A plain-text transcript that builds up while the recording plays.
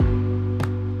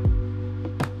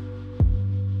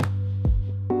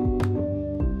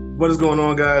What is going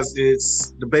on, guys?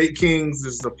 It's Debate Kings.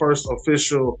 This is the first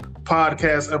official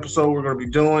podcast episode we're going to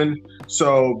be doing,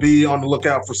 so be on the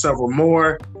lookout for several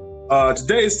more.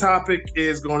 Today's topic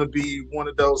is going to be one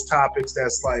of those topics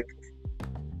that's like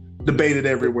debated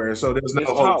everywhere, so there's no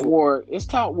hope. It's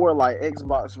top war like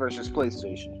Xbox versus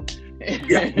PlayStation.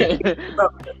 Yeah,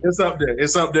 it's up there.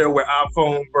 It's up there with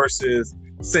iPhone versus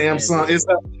Samsung. It's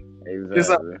up. Exactly. It's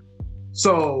up.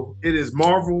 So it is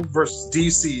Marvel versus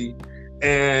DC.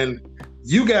 And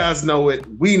you guys know it.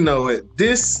 We know it.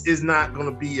 This is not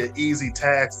going to be an easy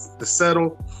task to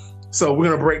settle. So we're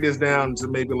going to break this down into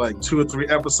maybe like 2 or 3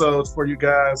 episodes for you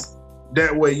guys.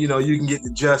 That way, you can get the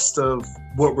gist of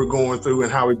what we're going through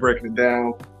and how we're breaking it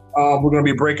down. We're going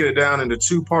to be breaking it down into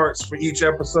 2 parts for each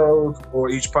episode or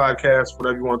each podcast,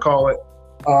 whatever you want to call it.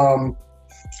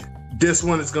 This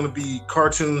one is going to be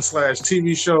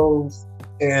cartoon/TV shows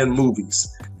and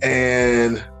movies.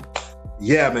 And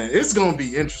yeah, man, it's going to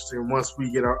be interesting once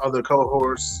we get our other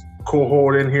cohort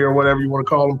in here, whatever you want to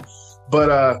call them.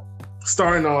 But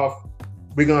starting off,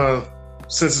 we're going to,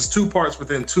 since it's 2 parts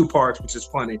within 2 parts, which is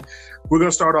funny, we're going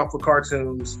to start off with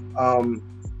cartoons.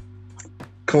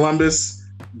 Columbus,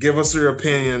 give us your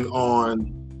opinion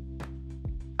on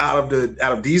out of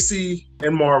DC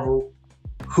and Marvel,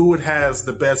 who has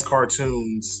the best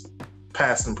cartoons,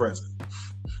 past and present.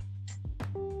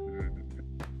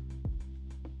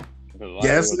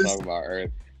 Yes,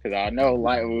 because I know,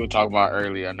 like we were talking about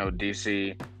earlier, I know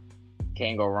DC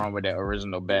can't go wrong with that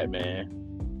original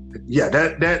Batman. Yeah,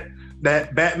 that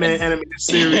Batman animated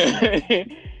series,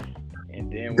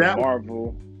 and then with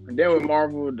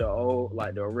Marvel, the old,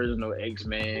 like the original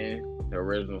X-Men, the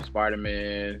original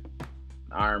Spider-Man,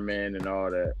 Iron Man, and all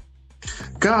that.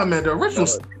 God, man, the original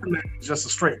Spider-Man is just a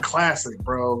straight classic,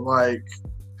 bro. Like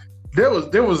there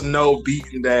was no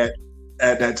beating that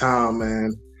at that time,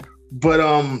 man. But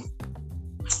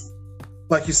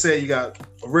like you said, you got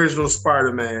original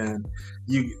Spider-Man,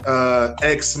 you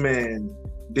X-Men,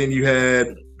 then you had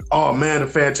the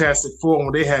Fantastic Four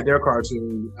when they had their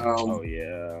cartoon.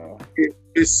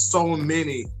 It's so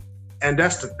many, and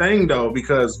that's the thing though,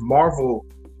 because Marvel.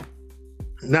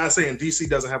 Not saying DC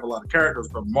doesn't have a lot of characters,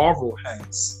 but Marvel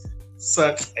has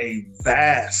such a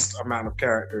vast amount of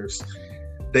characters.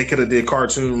 They could have did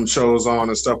cartoon shows on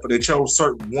and stuff, but they chose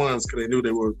certain ones because they knew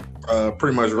they were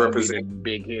pretty much represent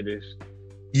big hitters.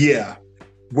 Yeah,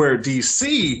 where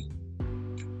DC,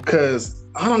 because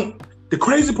the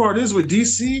crazy part is with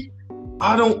DC,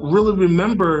 I don't really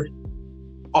remember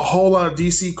a whole lot of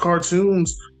DC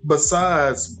cartoons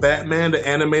besides Batman the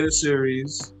animated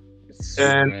series,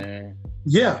 and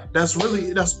yeah, that's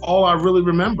all I really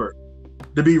remember,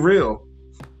 to be real,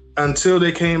 until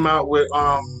they came out with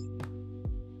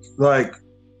like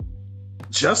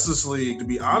Justice League, to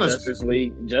be honest.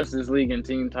 Justice League and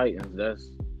Teen Titans.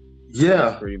 That's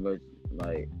pretty much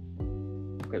like,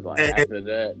 because after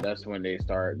that, that's when they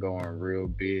start going real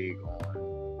big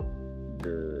on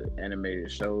the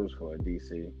animated shows for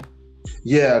DC.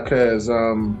 Yeah, because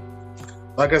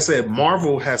like I said,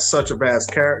 Marvel has such a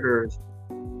vast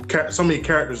so many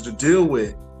characters to deal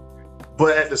with,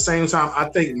 but at the same time, I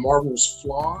think Marvel's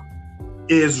flaw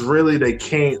is really they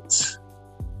can't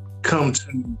come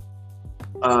to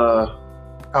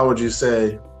how would you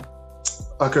say,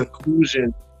 a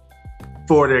conclusion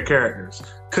for their characters,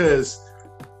 because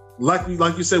like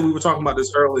you said, we were talking about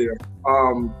this earlier,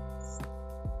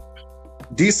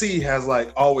 DC has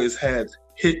like always had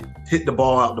hit the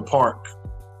ball out the park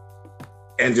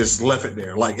and just left it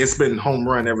there. Like it's been home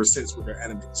run ever since with their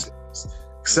animated series,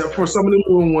 except for some of the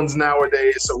new ones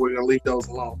nowadays. So we're gonna leave those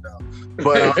alone now.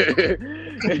 But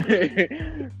we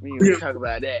ain't gonna talk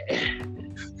about that.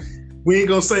 We ain't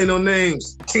gonna say no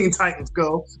names. Teen Titans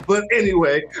go. But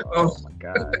anyway, oh my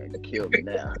God, it killed me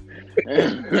now.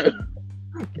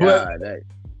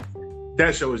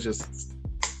 That show is just.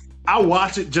 I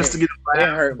watch it just to get a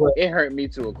laugh. It hurt me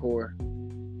to a core.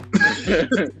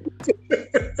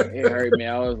 It hurt me.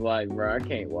 I was like, bro, I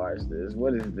can't watch this.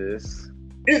 What is this?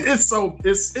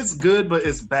 It's good, but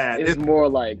it's bad. It's more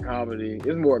like comedy.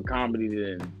 It's more comedy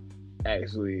than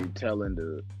actually telling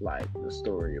the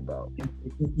story about.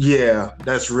 Yeah,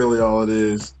 that's really all it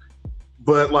is.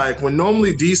 But like when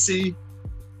normally DC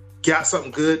got something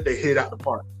good, they hit out the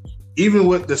park. Even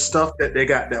with the stuff that they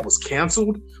got that was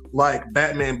canceled, like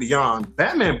Batman Beyond.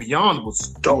 Batman Beyond was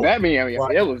dope.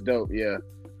 It was dope. Yeah.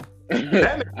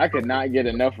 I could not get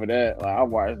enough of that. Like I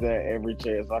watched that every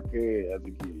chance I could as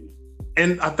a kid.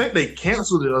 And I think they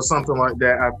canceled it or something like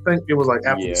that. I think it was like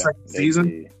after the second season.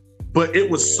 Did. But it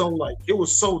was so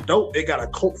dope. It got a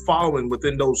cult following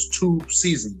within those 2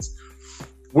 seasons.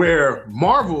 Where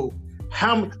Marvel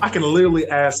I can literally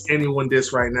ask anyone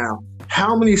this right now.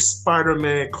 How many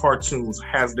Spider-Man cartoons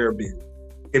has there been?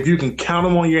 If you can count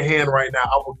them on your hand right now,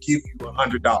 I will give you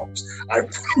 $100.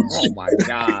 Oh my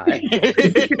God.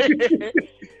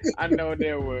 I know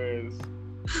there was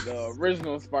the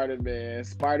original Spider-Man,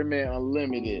 Spider-Man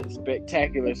Unlimited,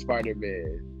 Spectacular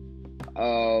Spider-Man,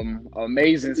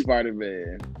 Amazing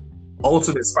Spider-Man,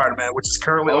 Ultimate Spider-Man, which is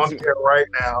currently on air right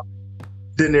now.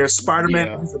 Then there's Spider-Man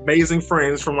and His Amazing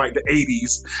Friends from like the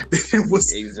 80s. It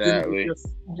was exactly.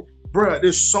 Bruh,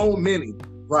 there's so many.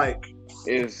 Like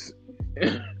it's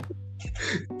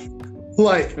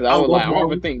like I don't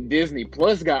even think Disney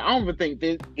Plus got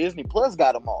Disney Plus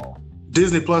got them all.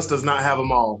 Disney Plus does not have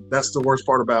them all. That's the worst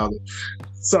part about it.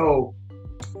 So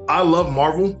I love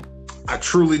Marvel. I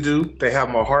truly do. They have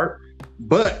my heart.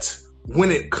 But when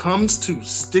it comes to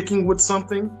sticking with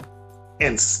something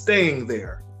and staying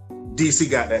there, DC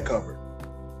got that covered.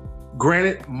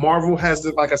 Granted, Marvel has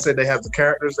like I said, they have the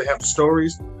characters, they have the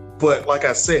stories. But like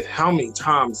I said, how many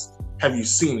times have you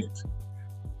seen it?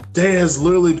 There has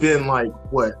literally been like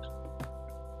what?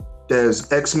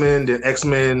 There's X-Men, then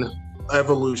X-Men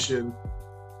Evolution,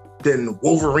 then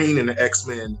Wolverine and the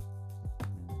X-Men.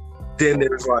 Then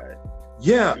there's like,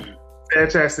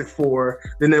 Fantastic Four.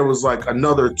 Then there was like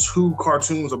another 2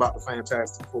 cartoons about the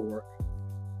Fantastic Four.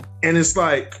 And it's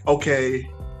like, okay,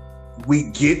 we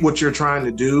get what you're trying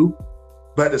to do,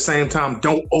 but at the same time,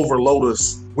 don't overload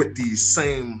us with these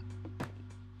same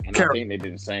characters. I think they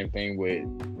did the same thing with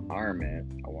Iron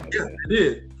Man. I want to say. They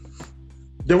did.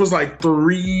 There was like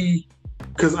 3,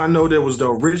 because I know there was the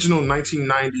original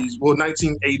 1980s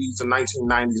and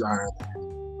 1990s Iron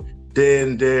Man.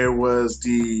 Then there was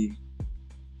the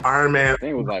Iron Man. I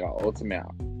think it was like an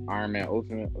Iron Man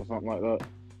Ultimate or something like that.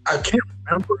 I can't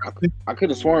remember. I could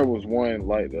have sworn it was one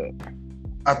like that.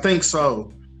 I think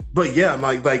so. But yeah,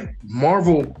 like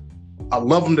Marvel, I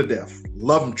love them to death.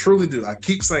 Love them, truly do. I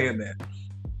keep saying that.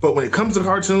 But when it comes to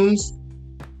cartoons,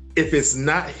 if it's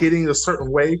not hitting a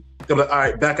certain way, they're like, all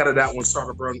right, back out of that one, start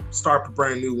a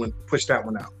brand new one, push that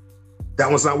one out. That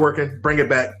one's not working, bring it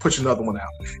back, push another one out.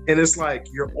 And it's like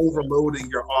you're overloading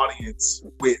your audience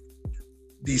with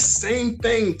the same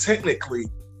thing technically,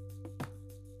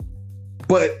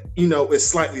 but it's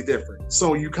slightly different.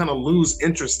 So you kind of lose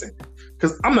interest in it.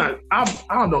 Because I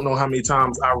don't know how many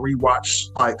times I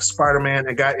rewatched like Spider-Man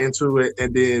and got into it,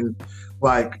 and then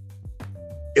like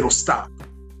it'll stop.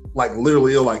 Like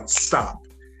literally it'll like stop.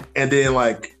 And then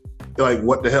like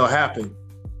what the hell happened?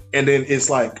 And then it's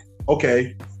like,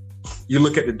 okay, you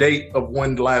look at the date of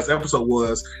when the last episode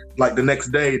was, like the next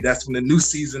day, that's when the new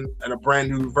season and a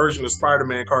brand new version of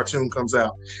Spider-Man cartoon comes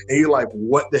out. And you're like,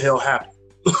 what the hell happened?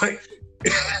 Like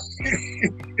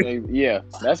yeah,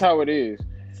 that's how it is.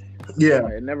 Yeah,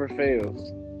 it never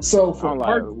fails. So for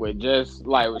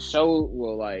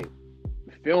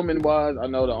filming wise, I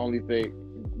know the only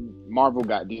thing Marvel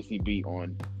got DC beat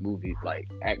on movies, like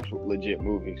actual legit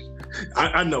movies.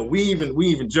 I know we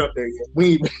even jumped there yet.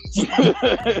 We go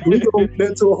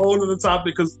into a whole other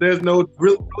topic because there's no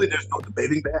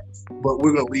debating that, but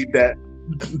we're gonna leave that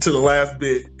to the last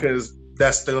bit because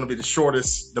that's still gonna be the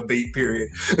shortest debate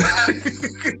period.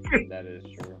 That is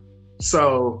true.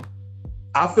 So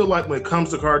I feel like when it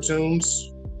comes to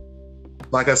cartoons,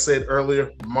 like I said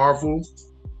earlier, Marvel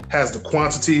has the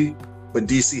quantity, but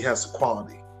DC has the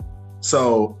quality.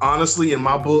 So honestly, in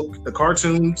my book, the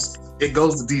cartoons, it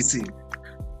goes to DC.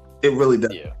 It really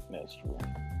does. Yeah, that's true.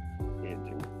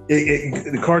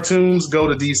 The cartoons go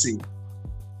to DC.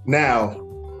 Now,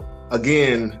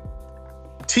 again,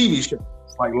 TV shows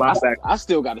like live action. I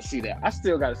still got to see that. I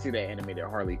still got to see that animated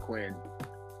Harley Quinn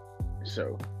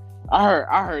show.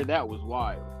 I heard that was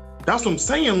wild. That's what I'm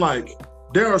saying. Like,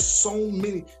 there are so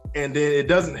many, and then it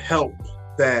doesn't help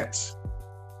that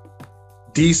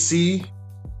DC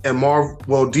and Marvel.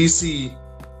 Well, DC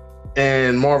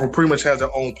and Marvel pretty much has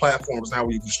their own platforms now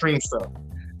where you can stream stuff.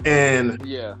 And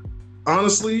yeah,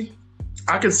 honestly,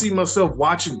 I can see myself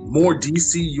watching more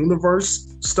DC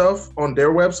Universe stuff on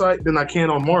their website than I can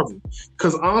on Marvel.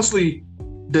 Because honestly,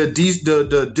 the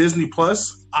Disney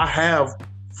Plus I have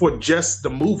for just the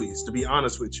movies, to be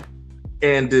honest with you.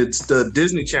 And it's the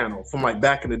Disney Channel from like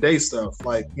back in the day stuff,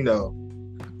 like,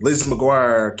 Lizzie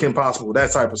McGuire, Kim Possible,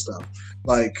 that type of stuff.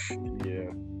 Like,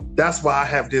 yeah, that's why I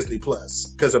have Disney Plus,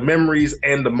 because of memories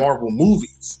and the Marvel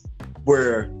movies.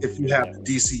 Where if you have the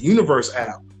DC Universe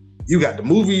app, you got the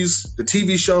movies, the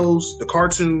TV shows, the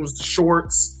cartoons, the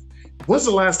shorts. When's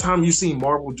the last time you seen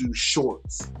Marvel do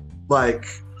shorts? Like,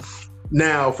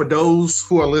 now, for those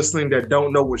who are listening that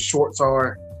don't know what shorts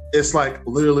are, it's like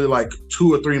literally like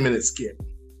 2 or 3 minute skit.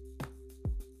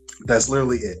 That's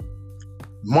literally it.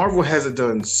 Marvel hasn't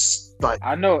done like.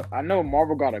 I know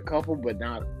Marvel got a couple, but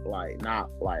not like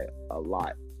a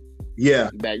lot. Yeah,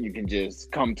 that you can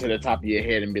just come to the top of your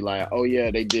head and be like, oh yeah,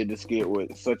 they did the skit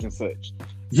with such and such.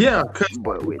 Yeah,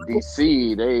 but with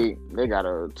DC, they got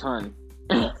a ton.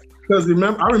 Because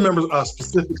I remember a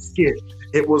specific skit.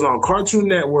 It was on Cartoon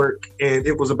Network, and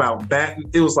it was about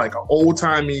It was like an old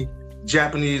timey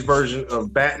Japanese version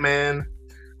of Batman,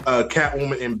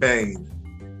 Catwoman, and Bane,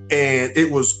 and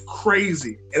it was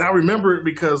crazy. And I remember it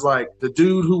because like the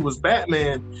dude who was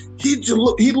Batman, he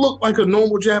looked like a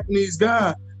normal Japanese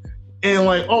guy, and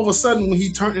like all of a sudden when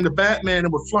he turned into Batman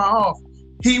and would fly off,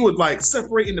 he would like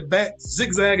separate in the back,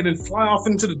 zigzag, and then fly off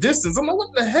into the distance. I'm like,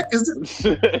 what the heck is this?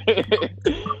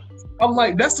 I'm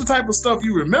like, that's the type of stuff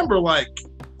you remember. Like,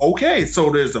 okay, so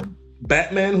there's a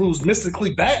Batman who's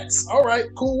mystically bats. All right,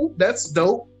 cool. That's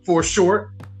dope for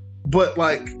short. But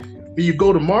like, when you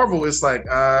go to Marvel, it's like,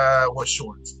 what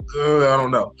shorts? I don't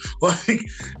know. Like,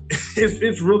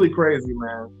 it's really crazy,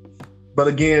 man. But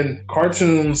again,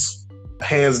 cartoons,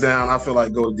 hands down, I feel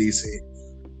like go to DC.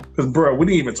 Because, bro, we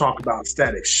didn't even talk about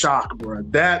Static Shock, bro.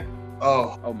 That,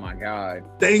 oh my God.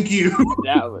 Thank you.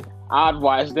 I'd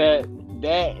watch that.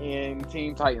 That and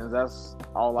Teen Titans, that's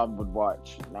all I would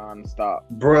watch nonstop.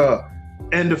 Bruh.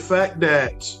 And the fact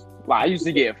that... Like, I used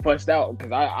to get fussed out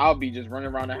because I'll be just running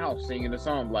around the house singing the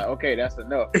song. Like, okay, that's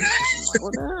enough. Like, well,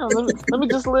 damn, let me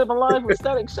just live a life with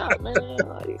Static Shock, man.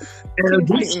 Like, and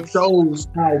this shows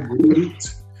how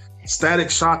great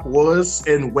Static Shock was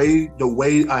and the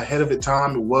way ahead of its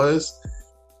time it was.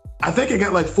 I think it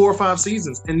got like 4 or 5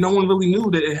 seasons, and no one really knew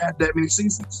that it had that many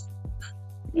seasons.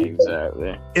 Exactly.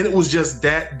 And it was just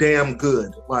that damn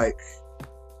good. Like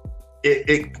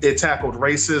it tackled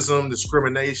racism,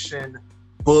 discrimination,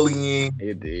 bullying.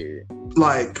 It did.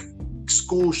 Like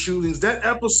school shootings. That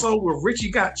episode where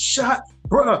Richie got shot,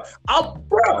 bruh.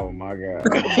 Oh my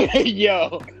God.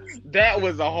 Yo, that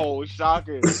was a whole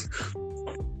shocker.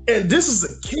 And this is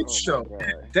a kid's show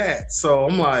at that. So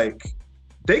I'm like,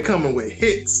 they coming with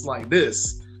hits like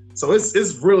this. So it's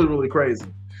really, really crazy.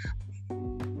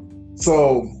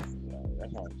 So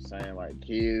that's what I'm saying. Like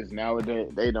kids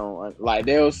nowadays, they don't like.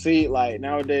 They'll see like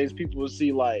nowadays people will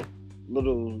see like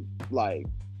little like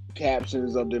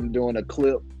captions of them doing a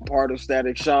clip part of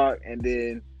Static Shock, and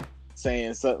then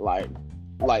saying something like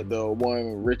the one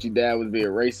where Richie Dad was being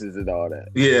racist and all that.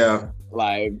 Yeah.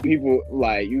 Like people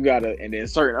like you gotta, and then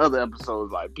certain other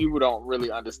episodes like people don't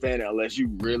really understand it unless you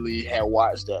really had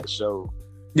watched that show.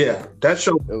 Yeah, that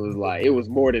show. It was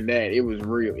more than that. It was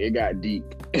real. It got deep.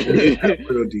 It got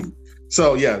real deep.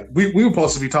 So yeah, we were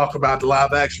supposed to be talking about the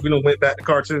live action. We done went back to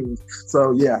cartoons.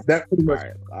 So yeah, that pretty much.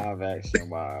 All right, live action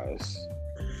wise.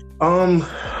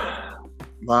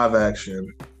 Live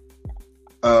action.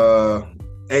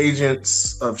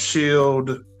 Agents of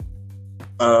S.H.I.E.L.D.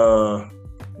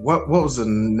 What was the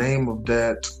name of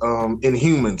that?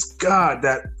 Inhumans. God,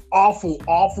 that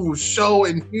awful show,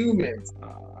 Inhumans.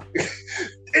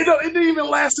 It didn't even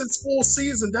last its full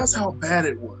season. That's how bad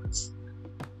it was.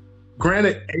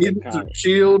 Granted, Agents of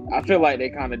S.H.I.E.L.D. I feel like they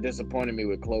kind of disappointed me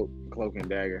with Cloak and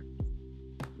Dagger.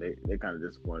 They kind of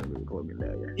disappointed me with Cloak and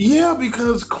Dagger. Yeah,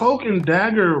 because Cloak and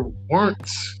Dagger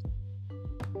weren't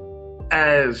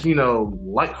as,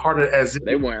 lighthearted as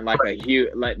they weren't like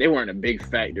they weren't a big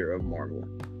factor of Marvel.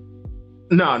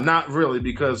 No, not really,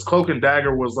 because Cloak and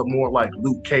Dagger was more like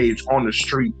Luke Cage on the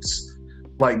streets.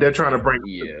 Like they're trying to bring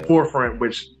him to the forefront,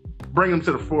 which bring him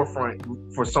to the forefront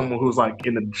for someone who's like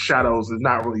in the shadows is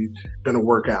not really going to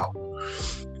work out.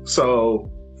 So,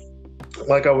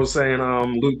 like I was saying,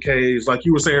 Luke Cage, like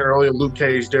you were saying earlier, Luke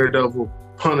Cage, Daredevil,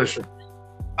 Punisher.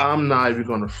 I'm not even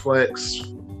going to flex.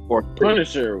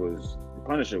 Punisher was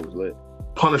lit.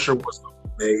 Punisher was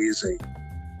amazing.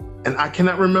 And I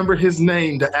cannot remember his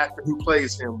name, the actor who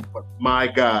plays him, but my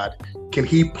God, can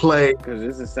he play? Because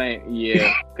it's the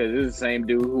same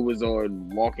dude who was on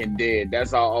Walking Dead.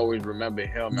 That's how I always remember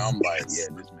him. And I'm like, yeah,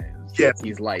 this man,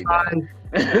 he's like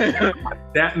that.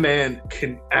 That man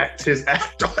can act his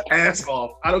ass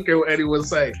off. I don't care what anyone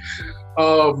say.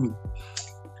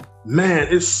 Man,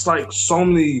 it's like so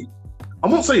many. I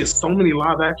won't say it's so many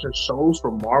live action shows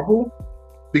from Marvel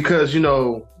because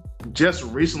just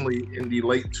recently in the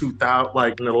late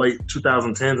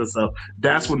 2010s and stuff,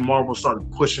 that's when Marvel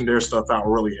started pushing their stuff out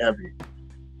really heavy.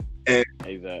 And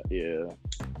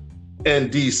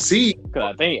and DC,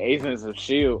 because I think Agents of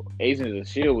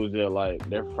S.H.I.E.L.D. was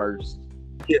their first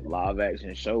live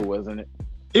action show, wasn't it?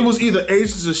 It was either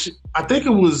I think it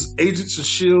was Agents of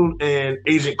S.H.I.E.L.D. and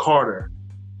Agent Carter,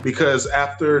 because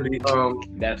after the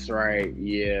that's right,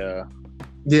 yeah,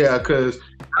 because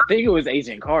I think it was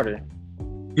Agent Carter.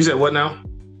 You said what now?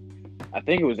 I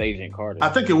think it was Agent Carter. I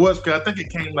think it was, because I think it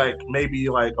came like maybe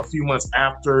like a few months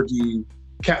after the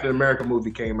Captain America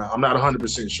movie came out. I'm not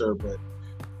 100% sure, but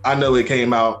I know it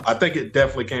came out. I think it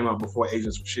definitely came out before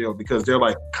Agents of S.H.I.E.L.D. because they're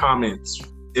like comments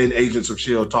in Agents of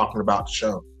S.H.I.E.L.D. talking about the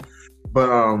show. But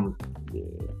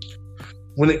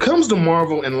when it comes to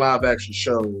Marvel and live action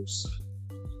shows,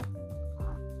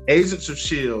 Agents of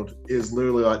S.H.I.E.L.D. is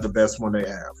literally like the best one they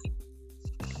have.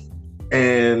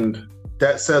 And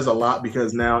that says a lot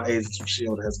because now Agents of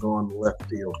S.H.I.E.L.D. has gone left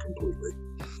field completely.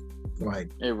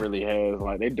 Like, it really has.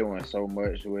 Like, they're doing so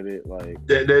much with it. Like,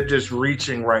 they're just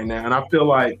reaching right now, and I feel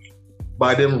like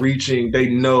by them reaching, they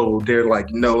know they're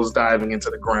like nose diving into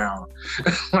the ground.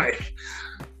 like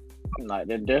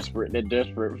they're desperate. They're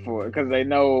desperate for it because they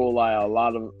know like a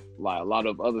lot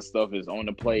of other stuff is on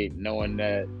the plate. Knowing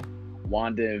that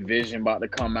Wanda and Vision about to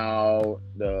come out,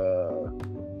 the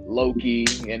Loki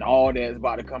and all that's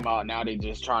about to come out. Now they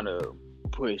just trying to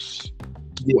push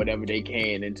whatever they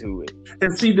can into it.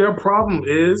 And see, their problem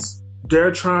is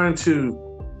they're trying to,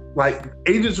 like,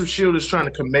 Agents of S.H.I.E.L.D. is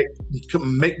trying to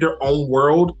make their own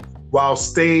world while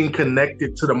staying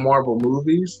connected to the Marvel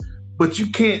movies. But you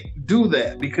can't do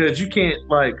that because you can't,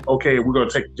 like, okay, we're going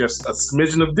to take just a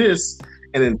smidgen of this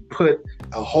and then put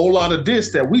a whole lot of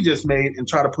this that we just made and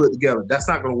try to put it together. That's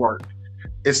not going to work.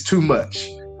 It's too much.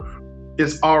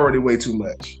 It's already way too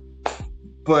much.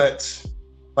 But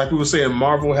like we were saying,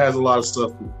 Marvel has a lot of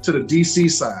stuff to the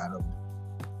DC side of it.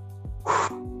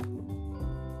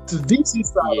 To the DC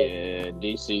side. Yeah,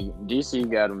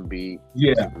 DC got them beat.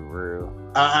 Yeah, to be real.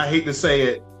 I hate to say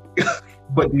it,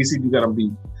 but DC got them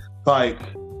beat. Like,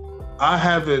 I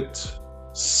haven't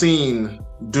seen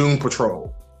Doom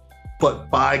Patrol, but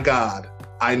by God,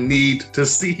 I need to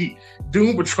see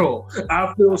Doom Patrol.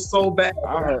 I feel so bad.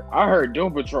 I heard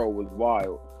Doom Patrol was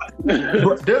wild.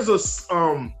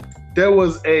 There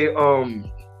was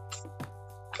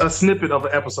a snippet of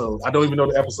an episode. I don't even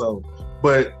know the episode,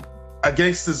 but I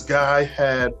guess this guy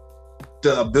had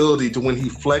the ability to, when he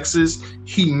flexes,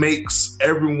 he makes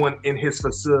everyone in his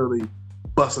facility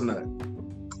bust a nut.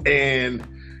 And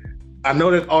I know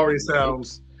that already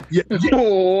sounds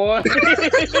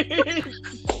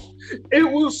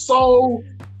It was so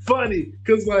funny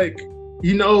because, like,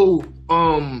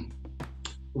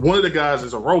 one of the guys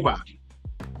is a robot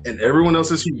and everyone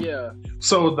else is human. Yeah.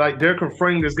 So, like, they're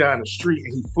confronting this guy in the street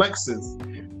and he flexes,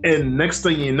 and next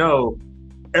thing you know,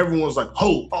 everyone's like,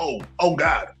 oh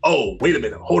God, oh, wait a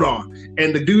minute, hold on.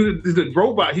 And the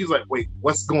robot, he's like, wait,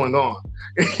 what's going on?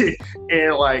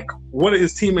 And like one of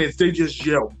his teammates, they just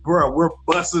yell, bro, we're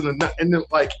busting a nut. And then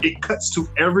like it cuts to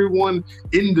everyone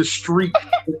in the street.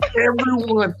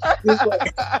 Everyone is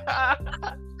like,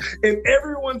 and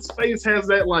everyone's face has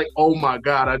that like, oh my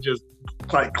God, I just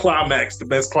like climax, the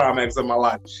best climax of my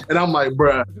life. And I'm like,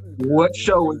 bruh, what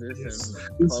show is this?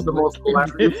 This is the most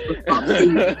hilarious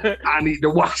thing. I need to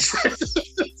watch it.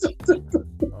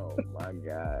 Oh my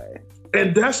God.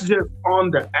 And that's just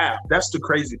on the app. That's the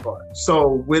crazy part.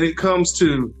 So when it comes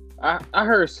to, I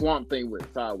heard Swamp Thing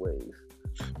went sideways.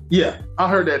 Yeah, I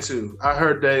heard that too. I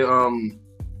heard they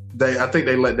I think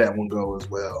they let that one go as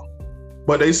well.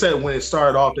 But they said when it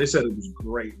started off, they said it was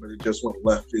great, but it just went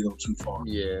left field too far.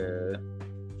 Yeah.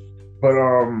 But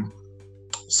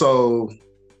so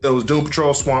there was Doom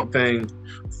Patrol, Swamp Thing,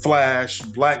 Flash,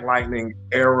 Black Lightning,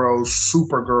 Arrow,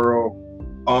 Supergirl,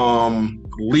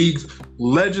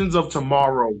 Legends of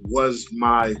Tomorrow was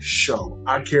my show.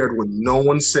 I cared what no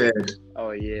one said.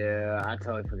 Oh yeah, I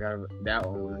totally forgot about that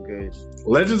one. Was good.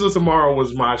 Legends of Tomorrow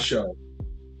was my show.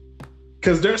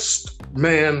 Cause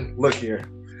look here.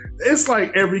 It's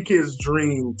like every kid's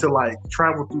dream to like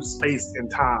travel through space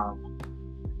and time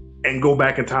and go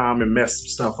back in time and mess some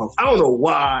stuff up. I don't know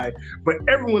why, but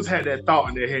everyone's had that thought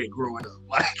in their head growing up.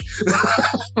 Like,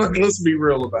 let's be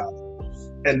real about it.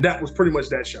 And that was pretty much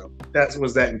that show. That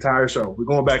was that entire show. We're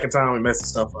going back in time and messing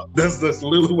stuff up. That's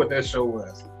literally what that show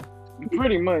was.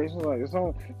 Pretty much, like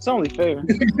it's only fair.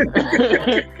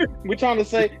 we're trying to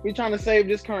save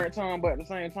this current time, but at the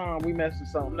same time, we messing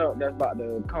something up that's about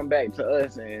to come back to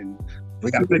us, and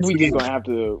we just gonna have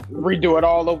to redo it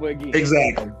all over again.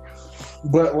 Exactly.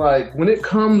 But like when it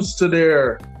comes to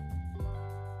their,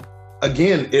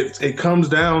 again, it comes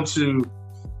down to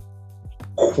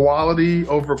quality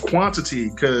over quantity.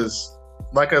 Because,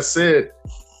 like I said,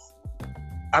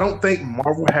 I don't think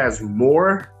Marvel has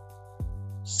more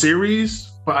series,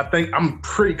 but I'm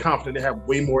pretty confident they have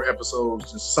way more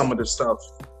episodes than some of the stuff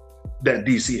that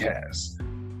DC has.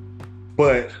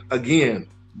 But again,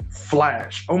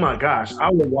 Flash, oh my goch, I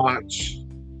will watch.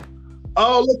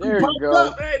 Oh, look, there you go.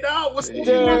 Up. Hey, dog, what's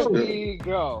there you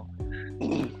go.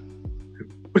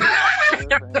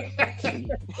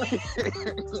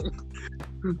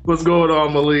 What's going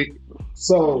on, Malik?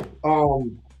 So,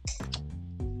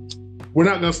 we're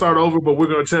not going to start over, but we're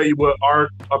going to tell you what our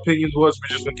opinions was. We're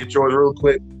just going to get yours real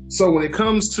quick. So, when it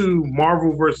comes to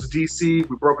Marvel versus DC,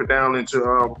 we broke it down into.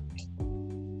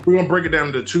 We're going to break it down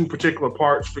into two particular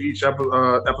parts for each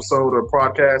episode or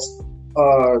podcast.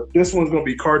 This one's going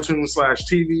to be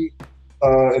cartoon/TV,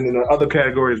 and then the other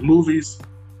category is movies.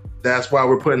 That's why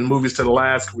we're putting movies to the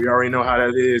last. We already know how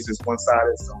that is. It's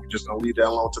one-sided, so we're just going to leave that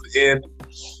alone to the end.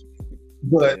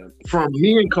 But from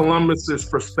me and Columbus's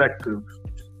perspective,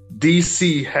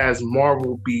 DC has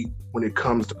Marvel beat when it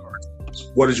comes to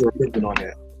cartoons. What is your opinion on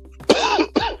that?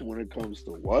 When it comes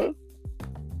to what?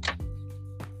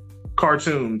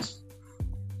 Cartoons.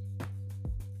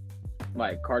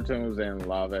 Like cartoons and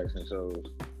live action shows.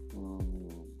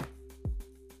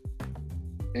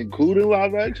 Including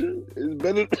live action? It's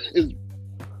better. It's...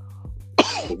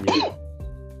 I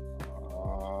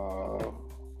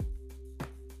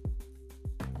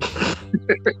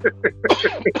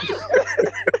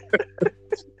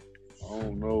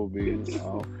don't know, man.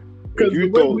 If you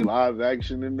throw live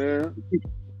action in there,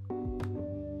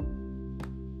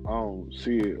 I don't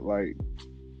see it. Like,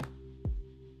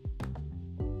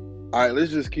 all right,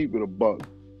 let's just keep it a buck.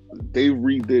 They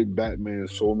redid Batman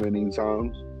so many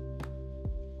times.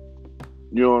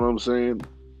 You know what I'm saying?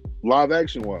 Live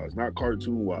action wise, not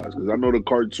cartoon wise. Because I know the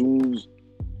cartoons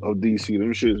of DC,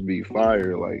 them shits be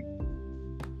fire. Like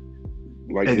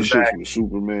the shits with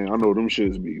Superman. I know them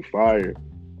shits be fire.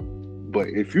 But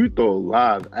if you throw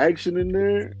live action in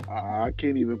there, I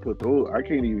can't even put those. I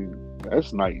can't even.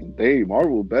 That's night and day.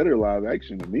 Marvel better live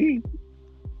action than me.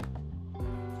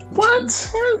 What?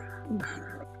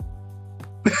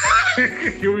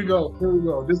 Here we go.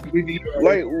 We need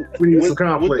some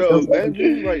conflict. With the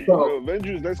Avengers, the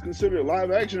Avengers, that's considered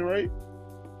live action, right?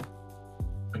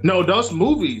 No, that's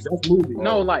movies.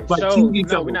 No, like shows. TV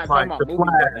no, we're not talking about the movies,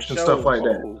 Flash and stuff like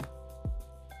that.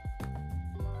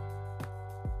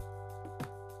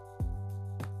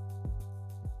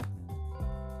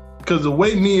 Because the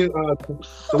way me and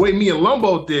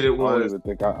Lumbo did it was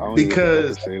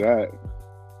because say that.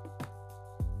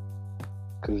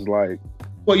 Because like.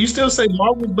 Well, you still say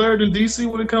Marvel's better than DC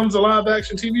when it comes to live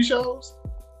action TV shows?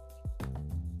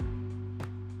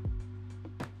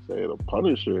 Say the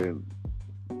Punisher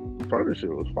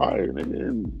was fire, nigga,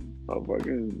 and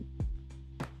fucking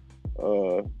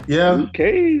Luke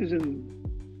Cage and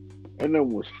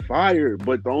them was fire.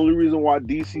 But the only reason why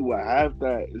DC would have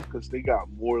that is because they got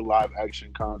more live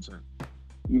action content.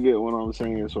 You get what I'm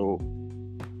saying? So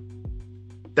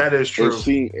that is true.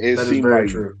 It seems like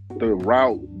true. The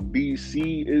route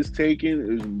DC is taking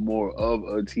is more of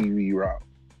a TV route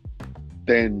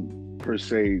than per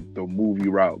se the movie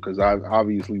route, because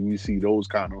obviously we see those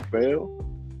kind of fail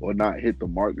or not hit the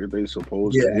mark that they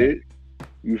supposed to hit.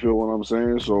 You feel what I'm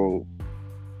saying? So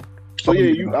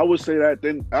yeah, I would say that.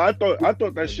 Then I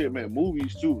thought that shit meant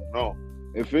movies too. No,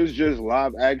 if it's just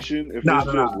live action,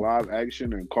 live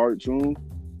action and cartoon,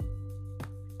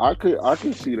 I could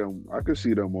see them. I could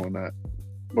see them on that.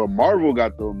 But Marvel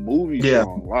got the movie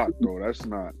on lock, though. That's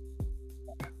not.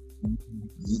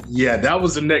 Yeah, that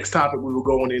was the next topic we were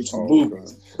going into.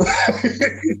 Movies.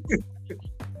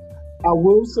 I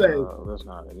will say. That's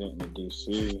not getting to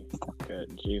DC. God,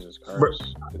 Jesus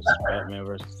Christ. It's Batman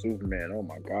versus Superman. Oh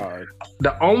my God.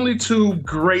 The only two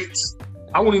great,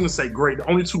 I won't even say great, the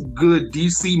only two good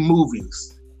DC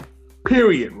movies,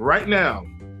 period, right now.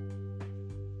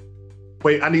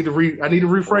 Wait, I need to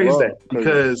rephrase that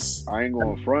because I ain't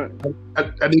going front.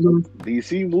 I need to...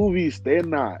 DC movies, they're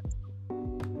not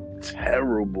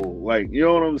terrible. Like, you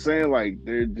know what I'm saying? Like,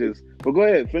 they're just. But go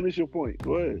ahead, finish your point.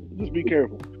 Go ahead, just be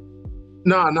careful.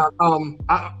 No.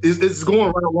 It's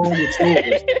going right along with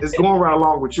yours. It's going right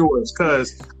along with yours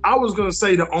because I was gonna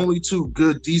say the only two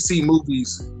good DC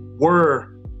movies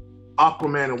were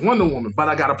Aquaman and Wonder Woman, but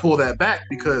I got to pull that back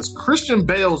because Christian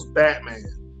Bale's Batman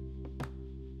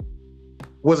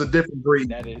was a different breed.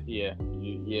 That is, yeah.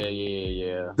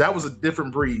 That was a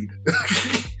different breed.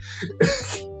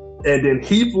 And then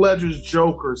Heath Ledger's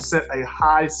Joker set a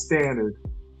high standard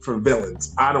for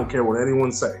villains. I don't care what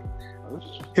anyone say.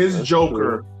 His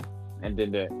Joker. True. And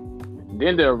then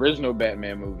the original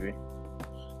Batman movie.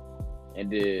 And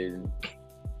then,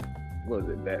 what was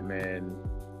it, Batman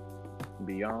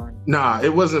Beyond? Nah,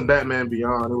 it wasn't Batman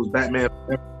Beyond. It was Batman.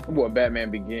 What, Batman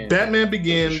Begins? Batman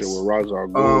Begins. Shit with Ra's al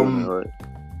Ghul, right?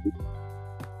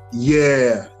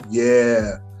 Yeah.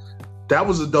 That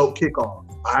was a dope kickoff.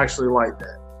 I actually like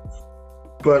that.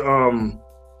 But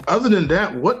other than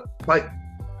that,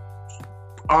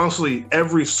 honestly,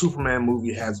 every Superman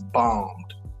movie has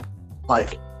bombed.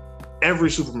 Like, every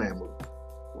Superman movie.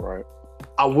 Right.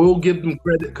 I will give them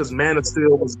credit because Man of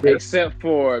Steel was good. Except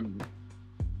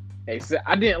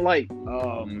I didn't like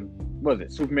was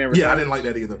it Superman Returns? Yeah, I didn't like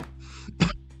that either.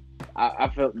 I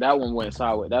felt that one went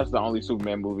sideways. That's the only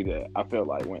Superman movie that I felt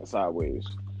like went sideways.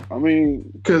 I mean,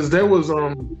 because there was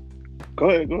Go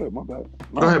ahead, my bad.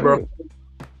 Go ahead, bro.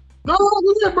 No,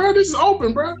 bro. This is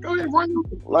open, bro. Go ahead, run.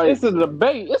 Like it's a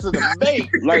debate.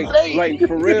 like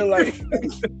for real. Like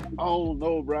I don't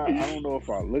know, bro. I don't know if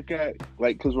I look at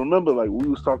because remember, like we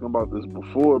was talking about this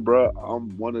before, bro.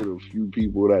 I'm one of the few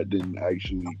people that didn't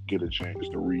actually get a chance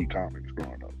to read comics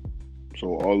growing up,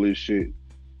 so all this shit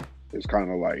is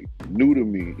kind of like new to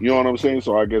me. You know what I'm saying?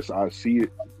 So I guess I see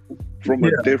it from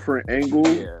a different angle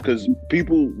because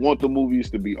people want the movies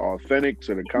to be authentic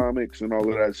to the comics and all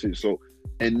of that shit. So.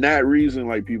 And that reason,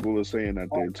 like, people are saying that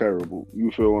they're terrible. You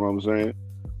feel what I'm saying?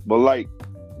 But, like,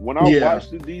 when I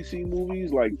watch the DC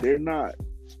movies, like, they're not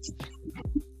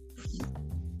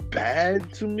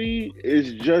bad to me.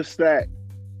 It's just that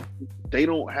they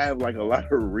don't have, like, a lot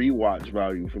of rewatch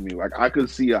value for me. Like, I could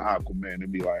see an Aquaman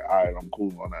and be like, all right, I'm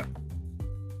cool on that.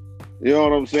 You know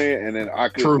what I'm saying? And then I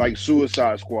could, like,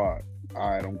 Suicide Squad.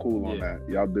 All right, I'm cool on that.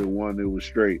 Y'all did one, it was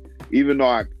straight. Even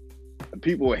though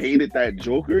people hated that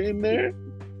Joker in there,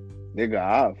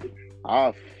 nigga,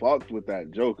 I fucked with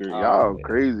that Joker. Y'all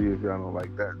crazy if y'all don't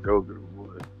like that Joker,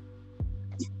 boy.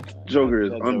 Joker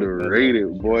is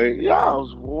underrated, boy. Y'all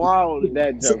was wild.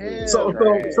 That Joker. So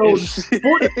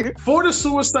for the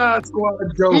Suicide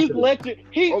Squad Joker,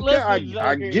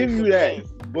 I give you that,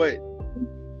 but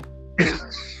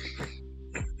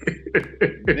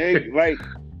like,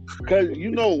 cause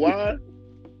you know why?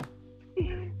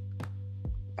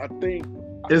 I think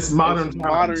it's modern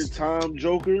time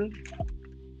Joker,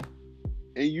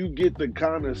 and you get to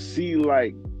kind of see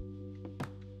like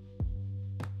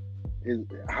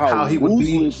how he would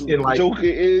be in like Joker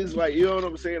is, like, you know what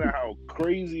I'm saying, and how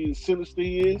crazy and sinister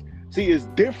he is. See, it's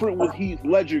different with Heath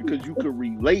Ledger because you could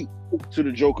relate to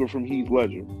the Joker from Heath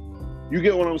Ledger. You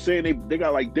get what I'm saying? They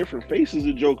got like different faces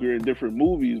of Joker in different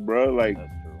movies, bro. Like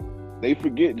they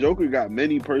forget Joker got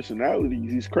many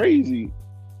personalities. He's crazy.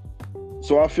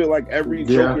 So I feel like every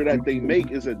Joker that they make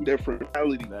is a different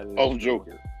reality of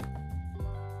Joker.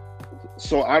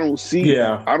 So I don't see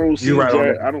Jared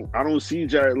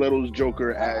Leto's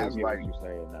Joker as like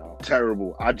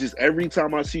terrible. Every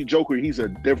time I see Joker, he's a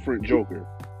different Joker.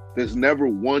 There's never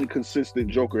one consistent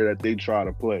Joker that they try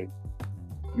to play.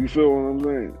 You feel what I'm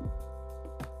saying?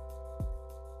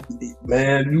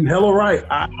 Man, you hella right.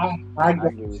 I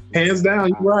hands down,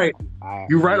 you're right.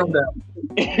 You're right on that.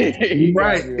 You're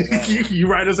right. You're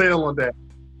right as hell on that.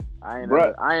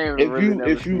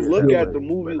 If you look at the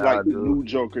movie, like the new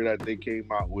Joker that they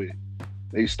came out with,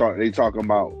 they talking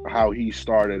about how he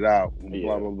started out,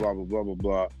 blah blah blah blah blah blah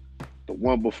blah. The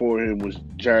one before him was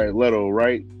Jared Leto,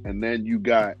 right? And then you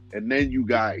got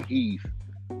Heath.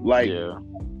 Like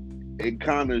it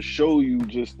kind of show you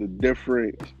just the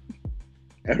difference.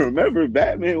 And remember,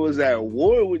 Batman was at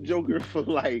war with Joker for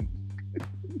like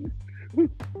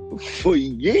for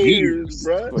years,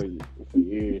 bro. For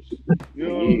years. You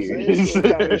know what I'm saying? So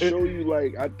kind of show you,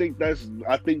 like, I think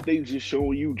they just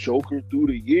showing you Joker through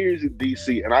the years in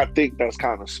DC, and I think that's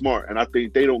kind of smart. And I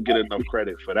think they don't get enough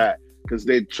credit for that because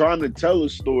they're trying to tell a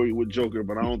story with Joker,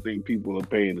 but I don't think people are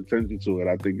paying attention to it.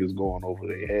 I think it's going over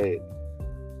their head.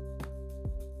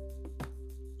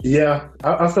 Yeah,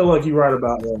 I feel like you're right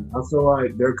about that. I feel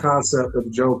like their concept of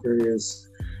Joker is,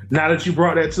 now that you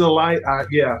brought that to the light, I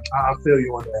feel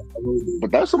you on that. I really do.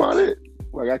 But that's about it.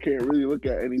 Like, I can't really look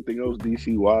at anything else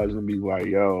DC-wise and be like,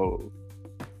 yo,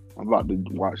 I'm about to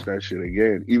watch that shit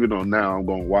again. Even though now I'm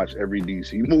going to watch every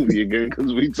DC movie again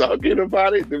because we talking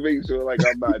about it to make sure, like,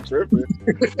 I'm not tripping.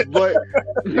 But,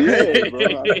 yeah,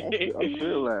 bro, I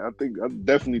feel that. I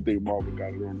definitely think Marvel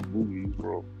got it on the movies,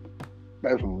 bro.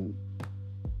 Definitely.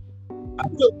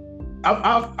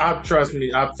 I trust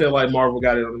me. I feel like Marvel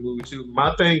got it on the movie too.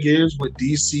 My thing is with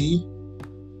DC,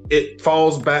 it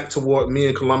falls back to what me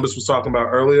and Columbus was talking about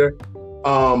earlier.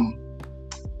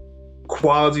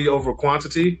 Quality over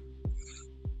quantity,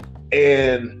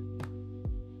 and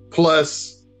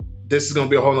plus, this is going to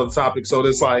be a whole other topic. So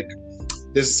this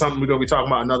is something we're going to be talking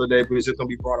about another day, but it's just going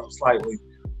to be brought up slightly.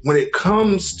 When it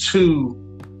comes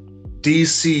to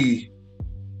DC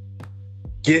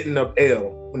getting up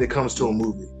L when it comes to a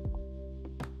movie,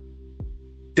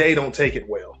 they don't take it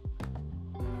well.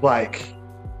 Like,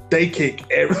 they kick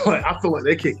I feel like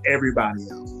they kick everybody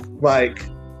out. Like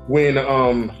when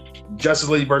Justice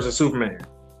League versus Superman,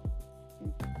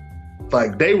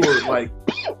 like they were like,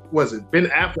 was it Ben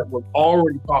Affleck was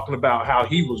already talking about how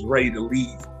he was ready to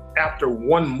leave after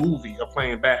one movie of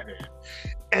playing Batman.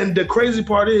 And the crazy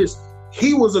part is,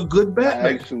 he was a good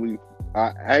Batman. He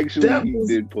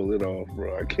did pull it off,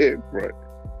 bro. I can't, bro.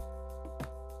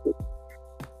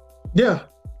 Yeah.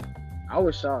 I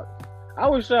was shocked,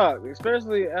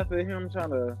 especially after him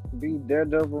trying to beat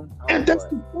Daredevil. And that's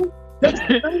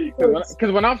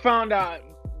because when I found out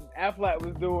Affleck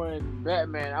was doing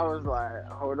Batman, I was like,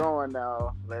 hold on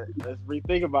now, let's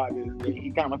rethink about this.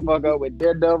 He kind of fuck up with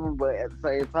Daredevil, but at the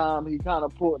same time, he kind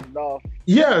of pulled it off.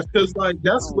 Yeah, because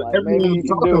that's what everyone was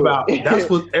talking about. That's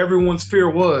what everyone's fear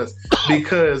was,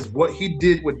 because what he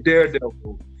did with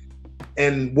Daredevil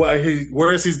and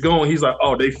whereas he's going, he's like,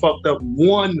 oh, they fucked up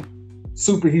one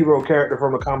superhero character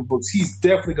from the comic books. He's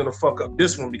definitely gonna fuck up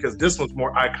this one because this one's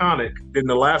more iconic than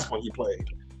the last one he played.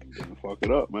 Didn't fuck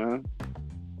it up, man.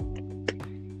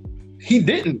 He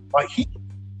didn't. He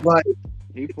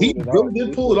really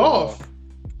did pull it off.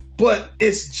 But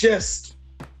it's just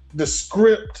the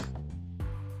script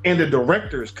and the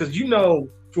directors, because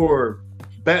for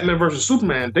Batman versus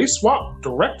Superman, they swapped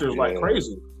directors like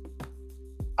crazy.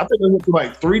 I think they went to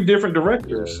like 3 different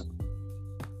directors. Yeah.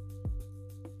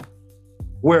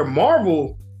 Where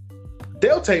Marvel,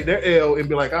 they'll take their L and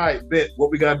be like, all right, bet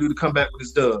what we gotta do to come back with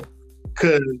this dub.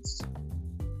 Cause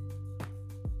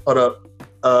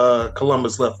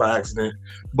Columbus left by accident.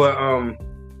 But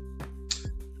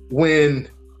when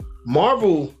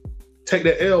Marvel take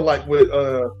the L, like with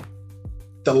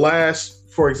the last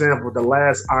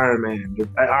Iron Man,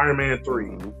 Iron Man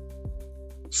 3,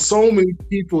 so many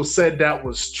people said that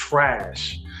was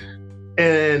trash.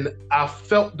 And I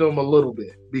felt them a little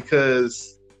bit,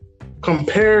 because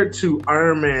compared to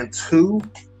Iron Man 2,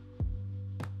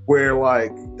 where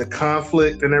like the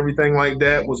conflict and everything like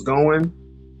that was going,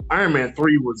 Iron Man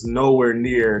 3 was nowhere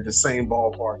near the same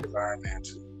ballpark as Iron Man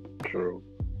 2. True.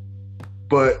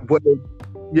 But what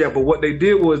they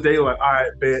did was they were like, all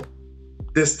right, bet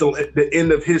this the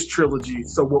end of his trilogy.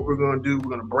 So what we're gonna do,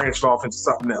 we're gonna branch it off into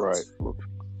something else. Right.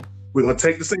 We're gonna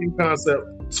take the same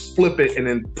concept, flip it, and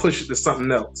then push it to something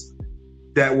else.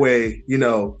 That way, even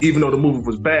though the movie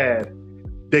was bad,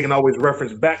 they can always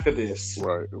reference back to this.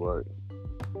 Right.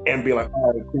 And be like,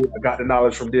 all right, cool, I got the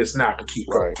knowledge from this, now I can keep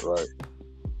going. Right.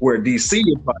 Where DC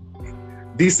is like,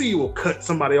 DC will cut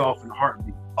somebody off in a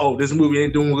heartbeat. Oh, this movie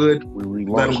ain't doing good.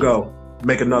 Let them go.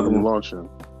 Make another one. Relaunch him.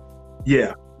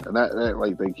 Yeah. And that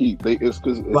like it's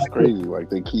crazy. Like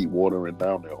they keep watering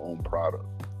down their own product.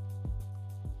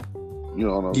 You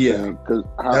know what I'm saying? Because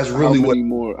how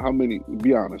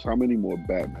many more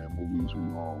Batman movies we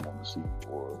all want to see,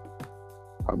 or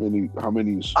how many? I don't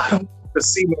want to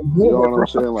see no more. You know what I'm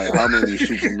saying? Like how many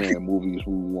Superman movies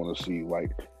we want to see?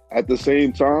 Like at the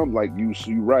same time, like you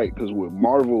right, because with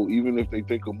Marvel, even if they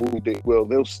think a movie,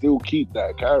 they'll still keep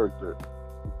that character.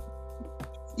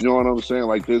 You know what I'm saying?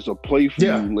 Like there's a play for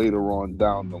you later on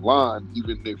down the line,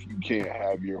 even if you can't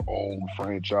have your own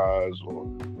franchise or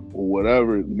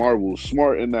whatever. Marvel's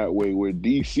smart in that way, where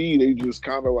DC, they just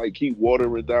kind of like keep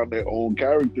watering down their own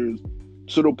characters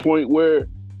to the point where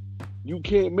you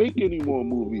can't make any more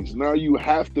movies. Now you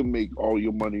have to make all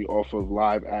your money off of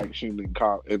live action and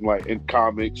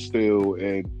comics still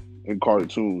and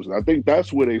cartoons. And I think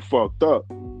that's where they fucked up.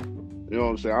 You know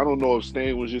what I'm saying? I don't know if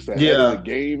Stan was just ahead of the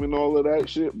game and all of that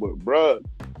shit, but bruh,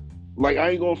 like I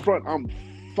ain't gonna front, I'm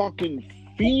fucking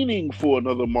fiending for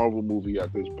another Marvel movie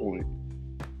at this point.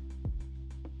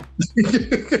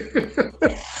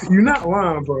 You're not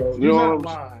lying, bro. You're not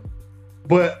lying.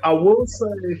 But I will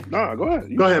say... Nah, go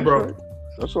ahead. Go ahead, bro.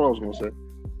 That's what I was gonna say.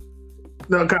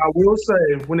 No, I will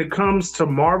say, when it comes to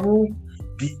Marvel,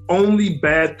 the only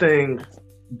bad thing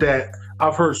that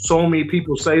I've heard so many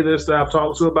people say this that I've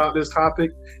talked to about this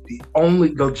topic, the only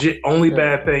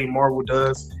bad thing Marvel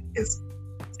does is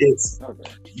all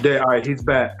right, he's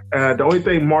back. The only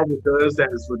thing Marvel does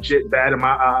that is legit bad in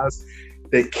my eyes,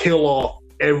 they kill off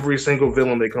every single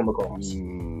villain they come across.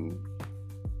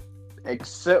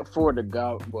 Except for the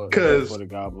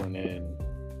Goblin and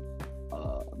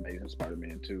Amazing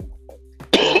Spider-Man 2.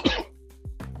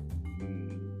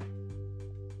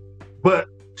 But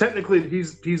technically,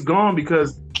 he's gone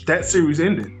because that series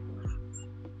ended.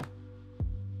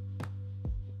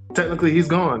 Technically, he's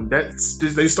gone. They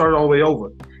started all the way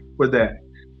over with that.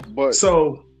 But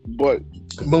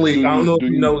Malik, I don't know if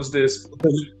you noticed this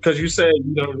because you said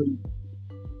you don't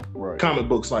read comic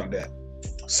books like that.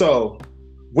 So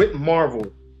with Marvel,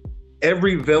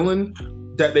 every villain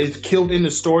that they've killed in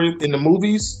the story in the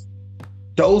movies,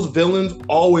 those villains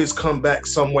always come back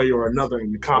some way or another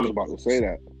in the comic. I was about to say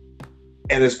that.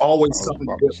 And it's always something.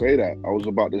 I was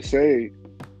about to say,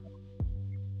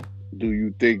 do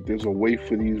you think there's a way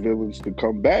for these villains to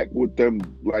come back with them?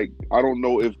 Like, I don't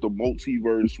know if the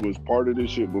multiverse was part of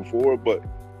this shit before, but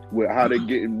with how they're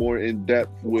getting more in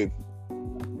depth with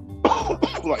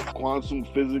like quantum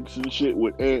physics and shit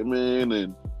with Ant-Man,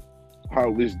 and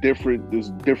how there's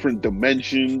different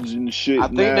dimensions and shit. I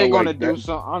think they're gonna do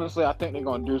something. Honestly, I think they're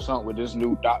gonna do something with this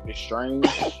new Doctor Strange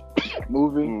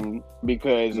movie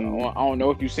because I don't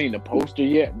know if you've seen the poster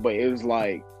yet, but it was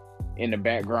like in the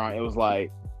background, it was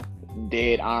like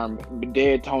dead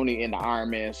Tony in the Iron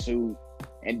Man suit,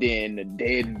 and then the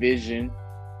dead Vision,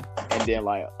 and then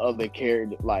like other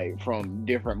characters like from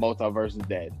different multiverses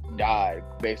that died,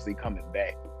 basically coming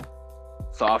back.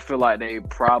 So I feel like they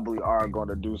probably are going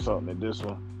to do something in this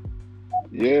one.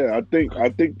 Yeah, I think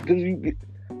because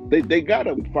they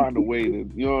gotta find a way to,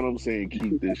 you know what I'm saying,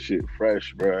 keep this shit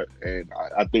fresh, bro. And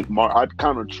I think I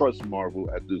kind of trust Marvel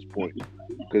at this point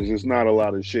because there's not a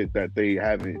lot of shit that they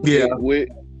haven't hit with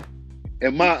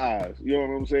in my eyes. You know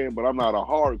what I'm saying? But I'm not a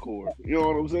hardcore. You know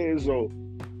what I'm saying? So.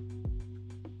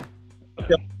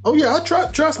 Oh yeah, I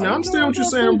trust me. I understand what you're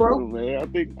saying, bro. Man, I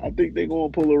think they're gonna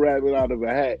pull a rabbit out of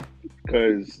a hat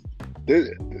because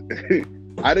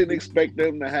I didn't expect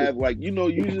them to have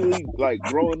usually like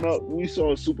growing up we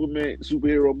saw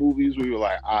superhero movies where you're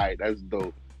like, all right, that's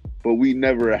dope, but we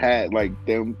never had like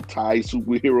them tie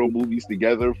superhero movies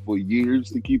together for years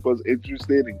to keep us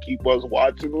interested and keep us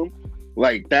watching them.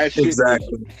 Like that shit is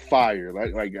fire.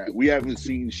 Like we haven't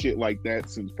seen shit like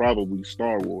that since probably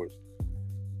Star Wars.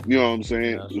 You know what I'm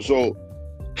saying? So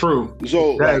true.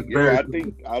 So like, I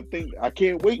think I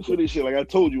can't wait for this shit. Like I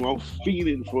told you, I'm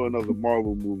feeding for another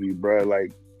Marvel movie, bro.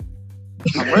 Like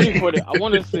I'm ready for it. I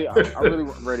want to see. I'm really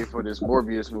ready for this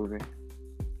Morbius movie.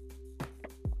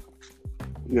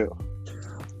 Yeah,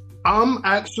 I'm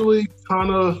actually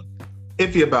kind of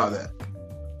iffy about that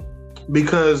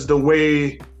because the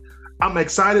way I'm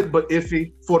excited but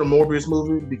iffy for the Morbius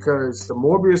movie because the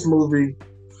Morbius movie.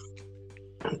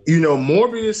 You know,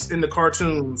 Morbius in the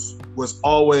cartoons was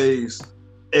always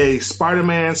a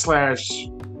Spider-Man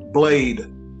 / Blade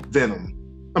Venom.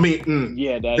 I mean,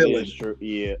 yeah, that villain. Is true.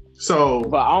 Yeah. So,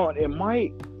 but it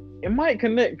might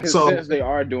connect because since they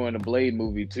are doing a Blade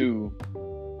movie too.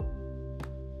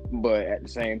 But at the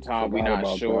same time, we're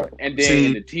not sure. That. And then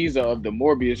in the teaser of the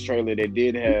Morbius trailer, they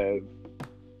did have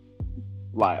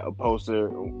like a poster,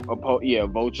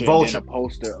 Vulture, and then a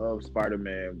poster of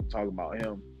Spider-Man talking about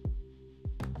him.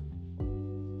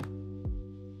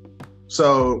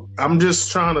 So I'm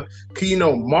just trying to, you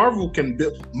know, Marvel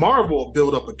will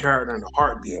build up a character in a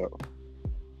heartbeat. Yeah.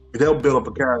 They'll build up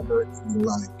a character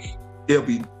like it'll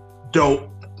be dope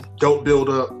build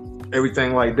up,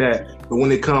 everything like that. But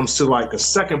when it comes to like the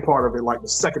second part of it, like the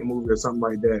second movie or something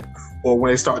like that, or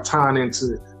when they start tying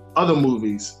into other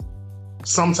movies,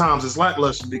 sometimes it's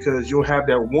lackluster because you'll have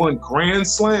that one grand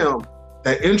slam,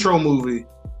 that intro movie,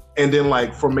 and then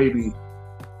like for maybe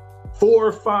 4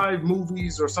 or 5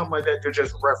 movies or something like that, they're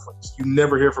just referenced. You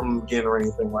never hear from them again or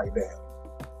anything like that.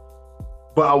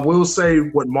 But I will say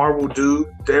what Marvel do,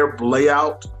 their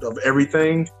layout of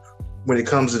everything when it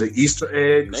comes to the Easter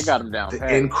eggs, they got them down the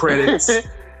pat. End credits, they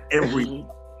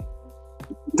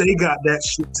got that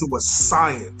shit to a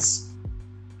science.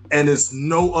 And there's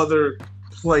no other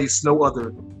place, no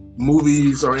other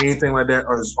movies or anything like that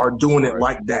are doing it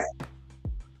like that.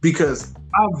 Because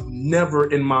I've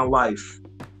never in my life,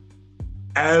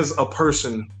 as a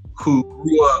person who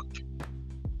grew up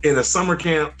in a summer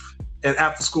camp and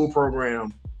after school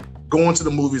program, going to the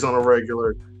movies on a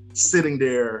regular, sitting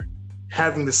there,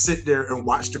 having to sit there and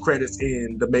watch the credits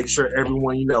end to make sure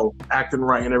everyone, you know, acting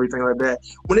right and everything like that.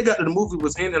 When they got to the movie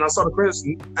was in and I saw the credits,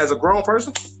 as a grown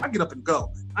person, I get up and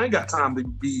go. I ain't got time to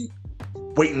be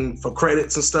waiting for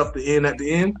credits and stuff to end at the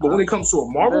end. But when it comes to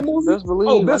a Marvel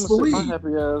movie, best believe. My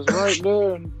happy ass right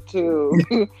there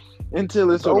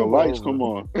until it's over. The lights come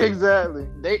on. Exactly.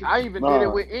 I even did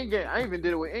it with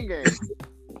Endgame.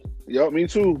 Yup, me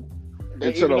too.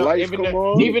 Until the lights come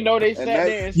on. Even though they sat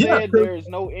there and said there is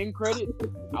no end credit,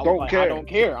 I don't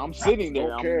care. I'm sitting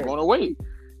there. I'm going to wait.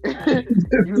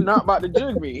 You're not about to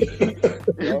judge me.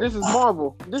 This is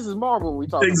Marvel. We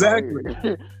talking about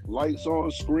here. Lights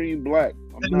on, screen black.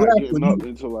 I'm not getting up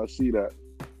until I see that.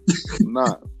 I'm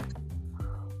not.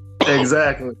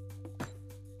 Exactly.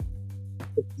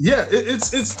 Yeah,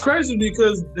 it's crazy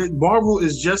because Marvel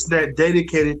is just that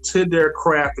dedicated to their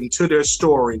craft and to their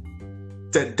story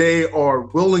that they are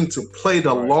willing to play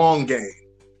the long game.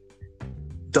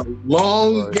 The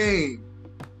long game.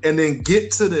 And then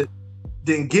get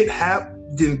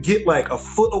like a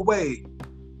foot away,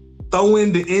 throw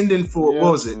in the ending for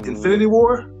what was it, Infinity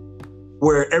War,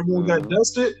 where everyone got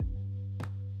dusted,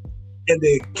 and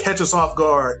then catch us off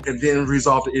guard and then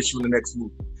resolve the issue in the next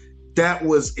movie. That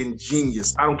was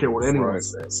ingenious. I don't care what anyone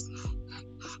says.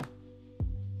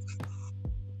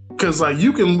 Because like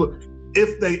you can look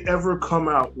if they ever come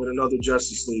out with another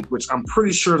Justice League, which I'm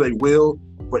pretty sure they will,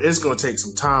 but it's going to take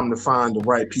some time to find the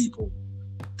right people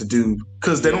to do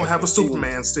because they don't have a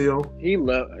Superman still. He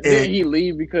left. Did he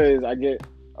leave because I get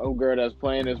old girl that's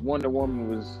playing as Wonder Woman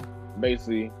was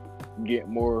basically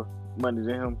getting more money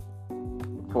than him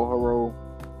for her role?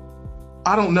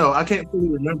 I don't know. I can't fully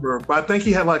remember, but I think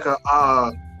he had like a.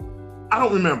 I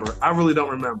don't remember. I really don't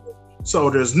remember.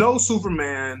 So there's no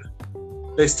Superman.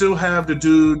 They still have the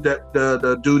dude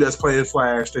the dude that's playing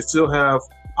Flash. They still have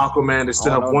Aquaman. They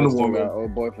still have Wonder Woman.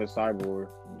 Old boy for Cyborg.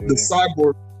 The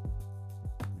Cyborg.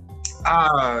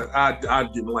 I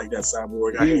didn't like that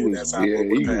Cyborg. I hated that Cyborg.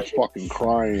 Yeah, he was fucking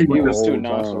crying. He was too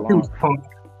nonchalant. He was punk.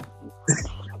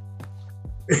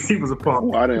 He was a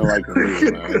punk. I didn't like him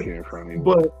either, man. I can't front him.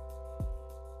 But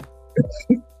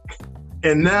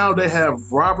and now they have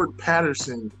Robert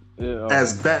Pattinson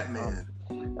as Batman.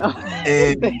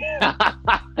 And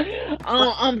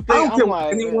I'm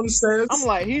like, anyone says. I'm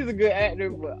like, he's a good actor,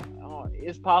 but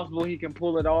it's possible he can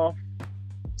pull it off.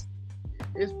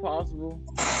 It's possible.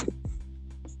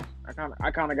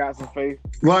 I kind of got some faith.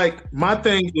 Like my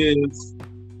thing is,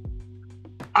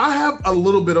 I have a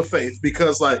little bit of faith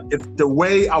because, like, if the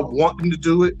way I want them to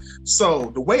do it,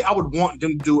 so the way I would want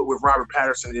them to do it with Robert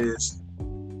Pattinson is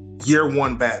year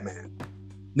one Batman.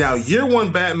 Now, year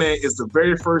one Batman is the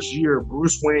very first year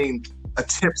Bruce Wayne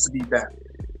attempts to be Batman.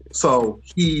 So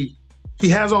he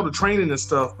has all the training and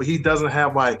stuff, but he doesn't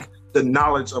have like the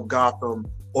knowledge of Gotham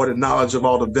or the knowledge of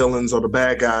all the villains or the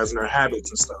bad guys and their habits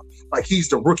and stuff. Like he's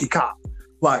the rookie cop.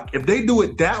 Like if they do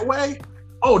it that way,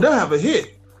 they'll have a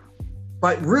hit.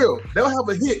 Like real, they'll have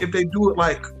a hit if they do it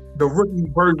like the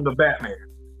rookie version of Batman.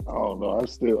 Oh no, I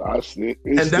still it's and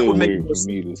that still would make weird for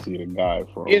me to see the guy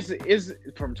from it's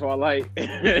from Twilight.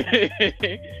 Batman?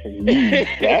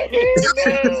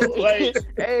 Like,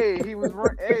 he was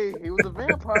a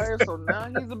vampire, so now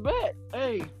he's a bat.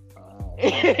 Hey.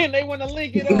 And they want to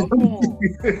link it up for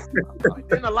him.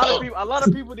 And a lot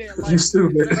of people didn't like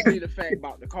especially the fact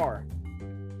about the car.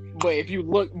 But if you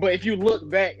look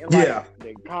back at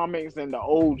the comics and the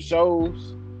old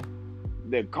shows,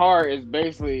 the car is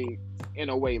basically in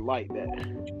a way like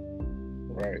that.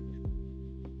 Right.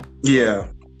 Yeah.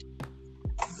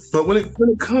 But when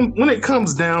it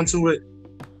comes down to it,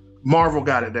 Marvel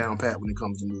got it down pat when it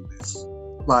comes to movies.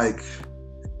 Like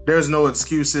there's no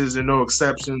excuses and no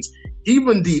exceptions.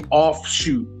 Even the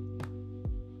offshoot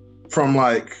from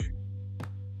like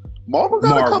Marvel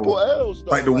got a couple L's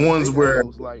though. Like the ones where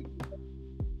like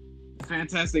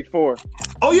Fantastic Four.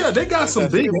 Oh yeah, they got some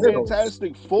big L's.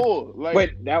 Fantastic Four. Like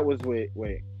wait, that was where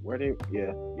they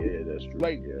that's true.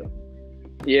 Like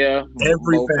yeah.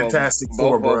 Every Fantastic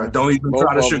Four, bro. Don't even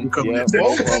try to sugarcoat it.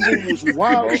 Both of them was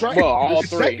wild. Well, all the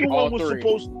three. Second one was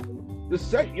supposed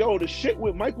the shit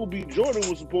with Michael B. Jordan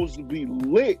was supposed to be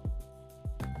lit.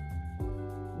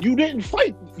 You didn't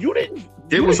fight.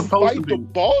 It was supposed to be the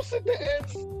boss at the end.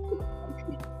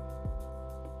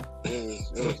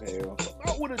 It was hell.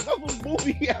 Not with another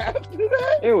movie after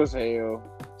that. It was hell.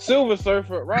 Silver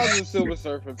Surfer, Rise of Silver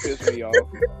Surfer pissed me off.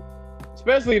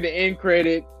 Especially the end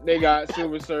credit. They got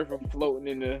Silver Surfer floating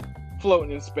in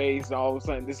space, and all of a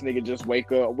sudden this nigga just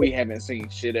wake up. We haven't seen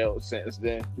shit else since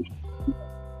then.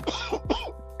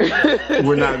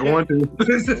 We're not going to. Well,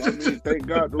 I mean, thank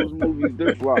God those movies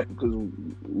did flop because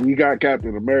we got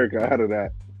Captain America out of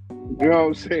that. You know what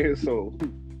I'm saying? So,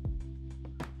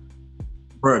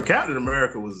 bro, Captain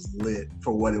America was lit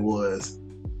for what it was.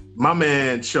 My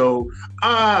man showed.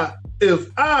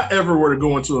 If I ever were to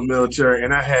go into a military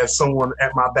and I had someone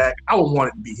at my back, I would want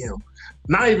it to be him.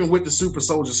 Not even with the super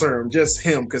soldier serum, just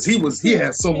him, because he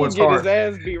had so much heart. His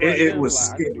ass beat right it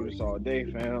was like, I can do this all day,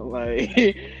 fam. Like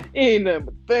he ain't nothing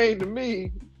but thing to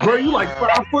me. Bro, you like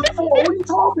 5'4"? What are you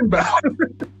talking about?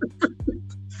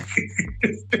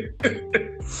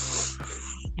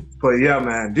 But yeah,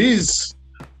 man, these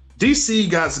DC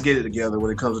got to get it together when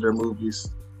it comes to their movies.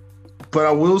 But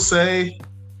I will say,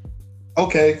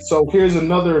 okay, so here's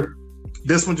another.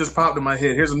 This one just popped in my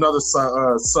head. Here's another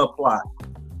subplot.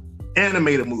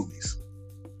 Animated movies.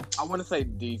 I want to say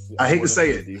DC. I hate to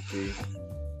say it. DC.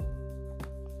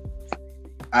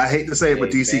 I hate to say it, but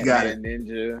DC got it.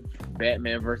 Ninja,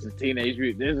 Batman versus Teenage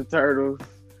Mutant Ninja Turtles.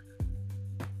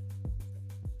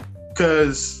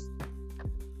 Because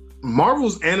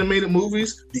Marvel's animated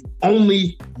movies, the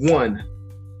only one,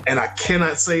 and I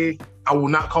cannot say, I will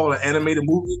not call it an animated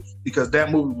movie because that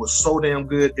movie was so damn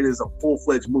good. It is a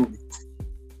full-fledged movie.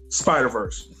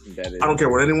 Spider-Verse. I don't care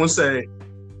what anyone say.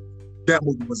 That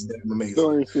movie was damn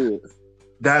amazing.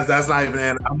 That's not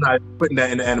even. I'm not putting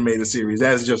that in the animated series.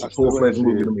 That's just a full-fledged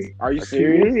movie to me. Are you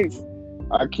serious?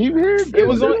 I keep hearing it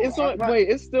was on. It's on. Wait,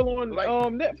 it's still on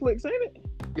Netflix, ain't it?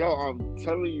 Yo, I'm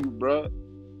telling you, bro.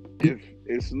 If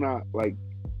it's not like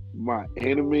my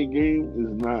anime game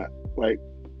is not like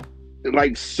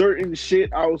certain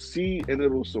shit I'll see and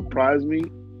it'll surprise me.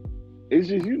 It's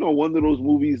just, one of those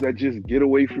movies that just get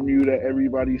away from you that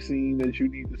everybody's seen that you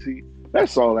need to see.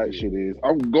 That's all that shit is.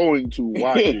 I'm going to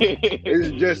watch it.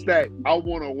 It's just that I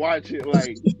want to watch it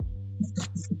like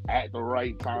at the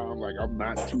right time. Like I'm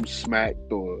not too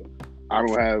smacked, or I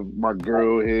don't have my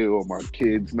girl here or my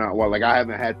kids not. Well, like I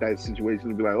haven't had that situation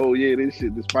to be like, oh yeah, this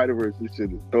shit, the Spider-Verse, this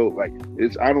shit is dope. Like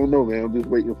I don't know, man. I'm just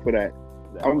waiting for that.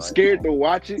 I'm scared to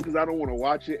watch it because I don't want to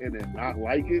watch it and then not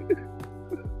like it.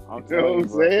 You know what I'm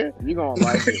saying? You're gonna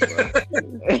like it,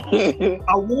 bro.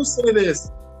 I will say this: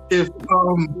 if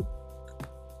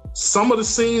some of the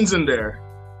scenes in there,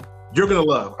 you're gonna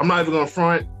love. I'm not even gonna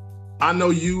front. I know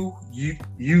you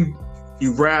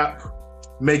rap,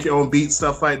 make your own beats,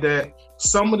 stuff like that.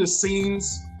 Some of the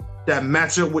scenes that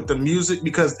match up with the music,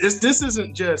 because this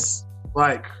isn't just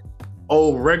like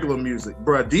old regular music,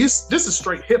 bro. This is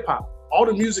straight hip hop. All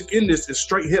the music in this is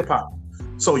straight hip hop.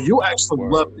 So you'll actually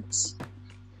love this.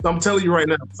 I'm telling you right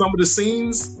now, some of the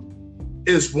scenes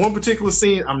is one particular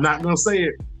scene. I'm not gonna say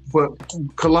it, but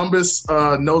Columbus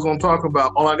knows what I'm talking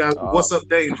about. All I got, what's up,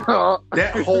 Danger?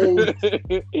 That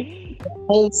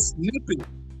whole snippet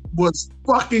was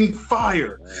fucking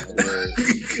fire.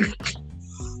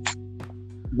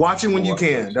 Watch it when you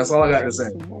can. That's all I got to say.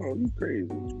 Oh, you crazy.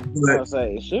 I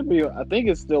say it should be. I think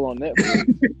it's still on Netflix.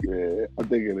 Yeah, I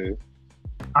think it is.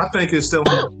 I think it's still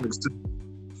on Netflix too.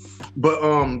 But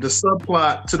the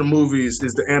subplot to the movies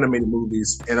is the animated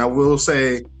movies, and I will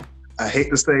say, I hate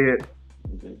to say it,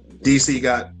 DC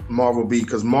got Marvel beat,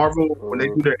 because Marvel, when they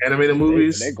do their animated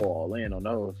movies, they go all in on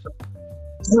those.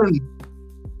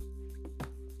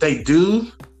 They do,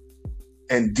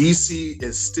 and DC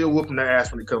is still whooping their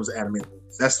ass when it comes to animated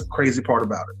movies. That's the crazy part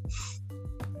about it.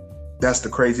 That's the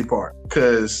crazy part,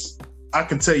 because I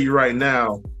can tell you right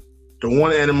now, the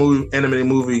one animated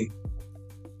movie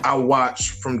I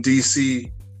watch from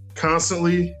DC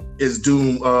constantly is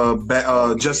Doom,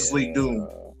 Justice League Doom.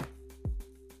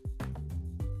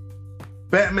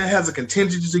 Batman has a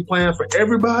contingency plan for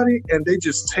everybody, and they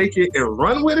just take it and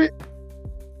run with it.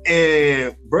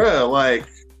 And bruh, like,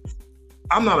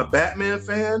 I'm not a Batman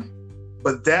fan,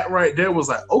 but that right there was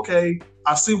like, okay,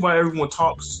 I see why everyone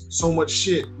talks so much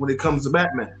shit when it comes to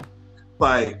Batman.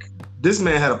 Like, this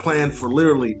man had a plan for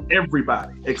literally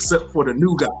everybody except for the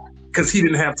new guy, because he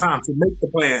didn't have time to make the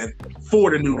plan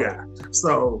for the new guy.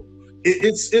 So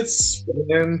it's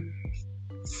man.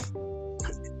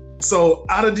 So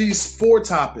out of these four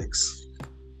topics,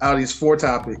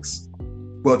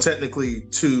 well, technically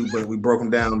two, but we broke them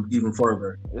down even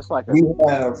further. It's like a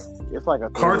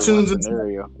cartoons and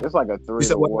scenario. It's like a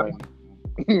 3-1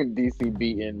 DC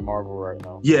beating Marvel right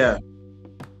now.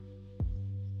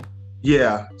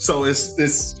 Yeah. So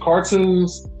it's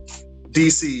cartoons,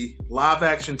 DC, live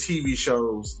action TV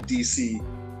shows, DC,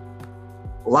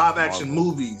 live action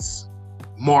movies,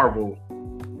 Marvel,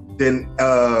 then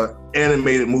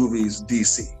animated movies,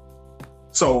 DC.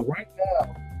 So right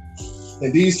now,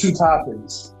 in these two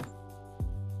topics,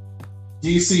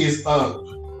 DC is up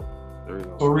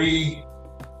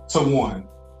 3-1.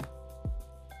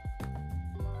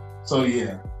 So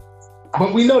yeah.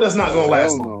 But we know that's not going to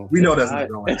last long. We know that's not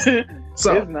going to last long.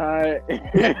 So, it's not.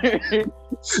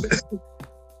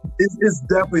 It's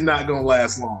definitely not going to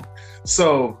last long.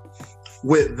 So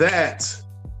with that,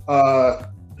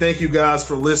 thank you guys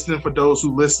for listening. For those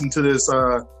who listened to this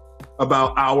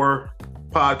about our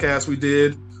podcast we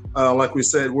did, like we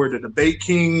said, we're the Debate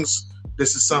Kings.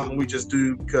 This is something we just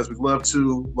do because we love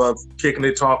kicking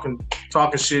it, talking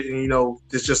shit, and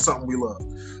it's just something we love.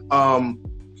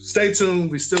 Stay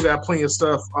tuned. We still got plenty of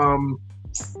stuff.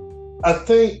 I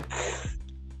think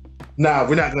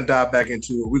we're not going to dive back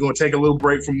into it. We're going to take a little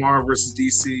break from Marvel versus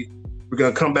DC. We're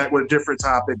going to come back with a different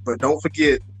topic, but don't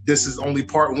forget, this is only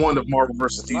part 1 of Marvel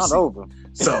versus DC. Not over.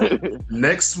 So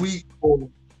next week.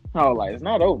 It's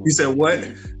not over. You said what?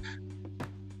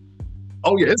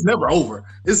 Oh yeah, it's never over.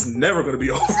 It's never going to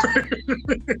be over.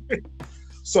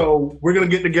 So we're going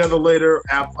to get together later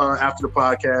after the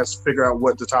podcast, figure out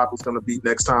what the topic's going to be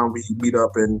next time we meet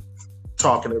up and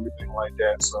talk and everything like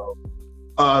that. So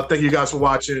thank you guys for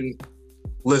watching,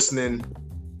 listening.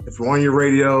 If you're on your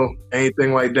radio,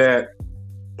 anything like that,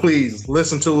 please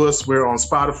listen to us. We're on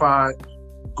Spotify,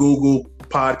 Google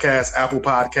Podcasts, Apple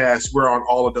Podcasts. We're on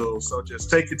all of those. So just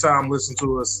take your time, listen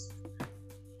to us,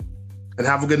 and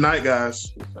have a good night,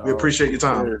 guys. We appreciate your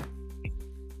time.